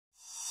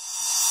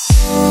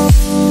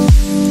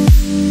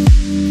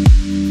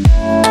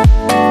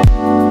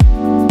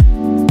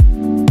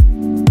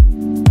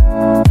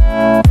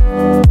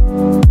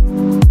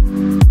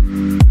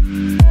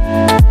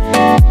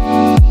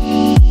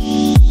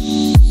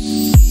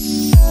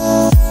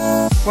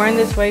Wearing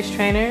this waist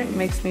trainer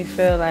makes me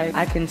feel like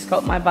I can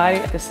sculpt my body.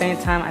 At the same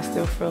time, I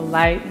still feel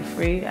light and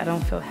free. I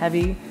don't feel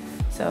heavy.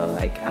 So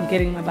like I'm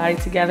getting my body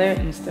together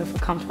and still feel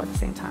comfortable at the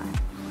same time.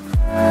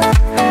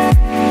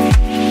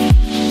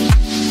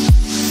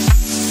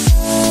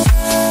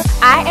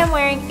 I am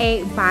wearing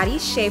a body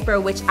shaper,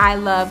 which I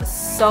love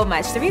so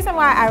much. The reason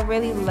why I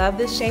really love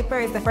this shaper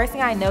is the first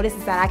thing I notice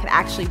is that I can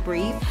actually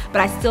breathe,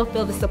 but I still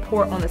feel the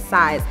support on the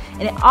sides.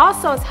 And it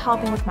also is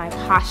helping with my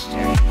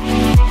posture.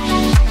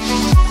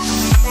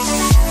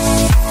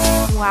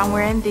 Well, I'm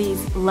wearing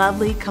these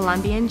lovely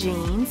Colombian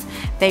jeans.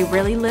 They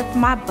really lift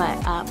my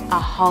butt up a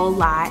whole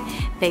lot.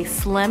 They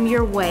slim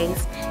your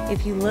waist.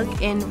 If you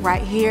look in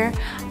right here,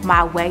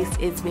 my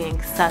waist is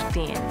being sucked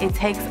in. It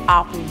takes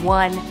off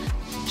one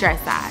dress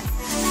size.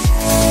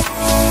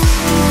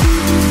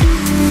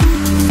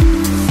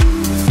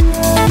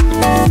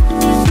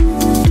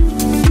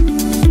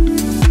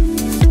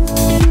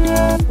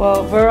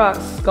 Well, Verox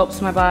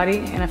sculpts my body,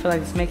 and I feel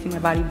like it's making my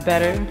body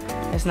better.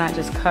 It's not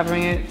just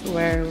covering it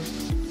where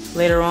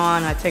later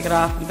on I take it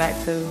off and back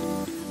to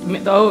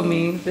the old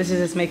me. This is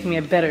just making me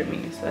a better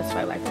me, so that's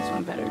why I like this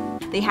one better.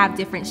 They have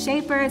different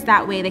shapers,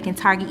 that way they can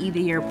target either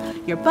your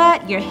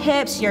butt, your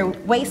hips, your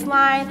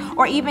waistline,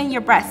 or even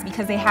your breasts,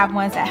 because they have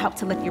ones that help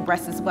to lift your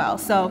breasts as well.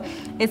 So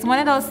it's one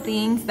of those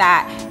things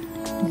that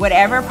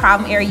whatever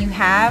problem area you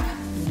have,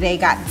 they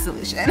got the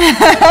solution.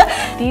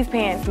 These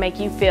pants make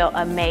you feel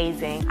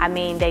amazing. I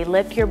mean, they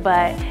lift your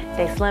butt,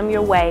 they slim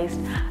your waist.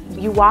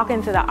 You walk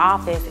into the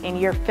office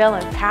and you're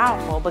feeling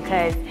powerful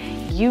because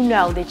you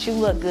know that you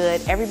look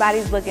good.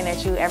 Everybody's looking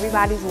at you.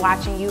 Everybody's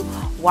watching you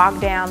walk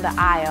down the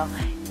aisle.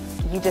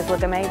 You just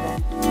look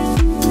amazing.